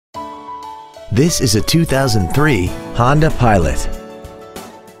This is a 2003 Honda Pilot.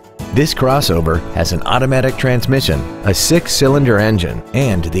 This crossover has an automatic transmission, a 6-cylinder engine,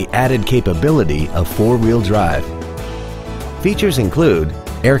 and the added capability of 4-wheel drive. Features include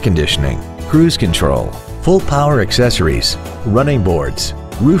air conditioning, cruise control, full power accessories, running boards,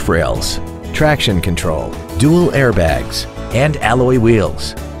 roof rails, traction control, dual airbags, and alloy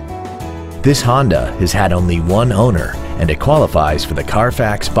wheels. This Honda has had only one owner and it qualifies for the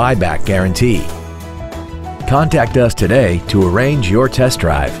Carfax buyback guarantee. Contact us today to arrange your test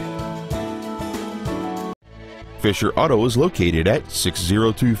drive. Fisher Auto is located at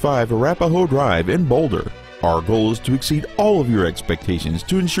 6025 Arapahoe Drive in Boulder. Our goal is to exceed all of your expectations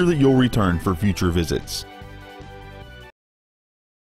to ensure that you'll return for future visits.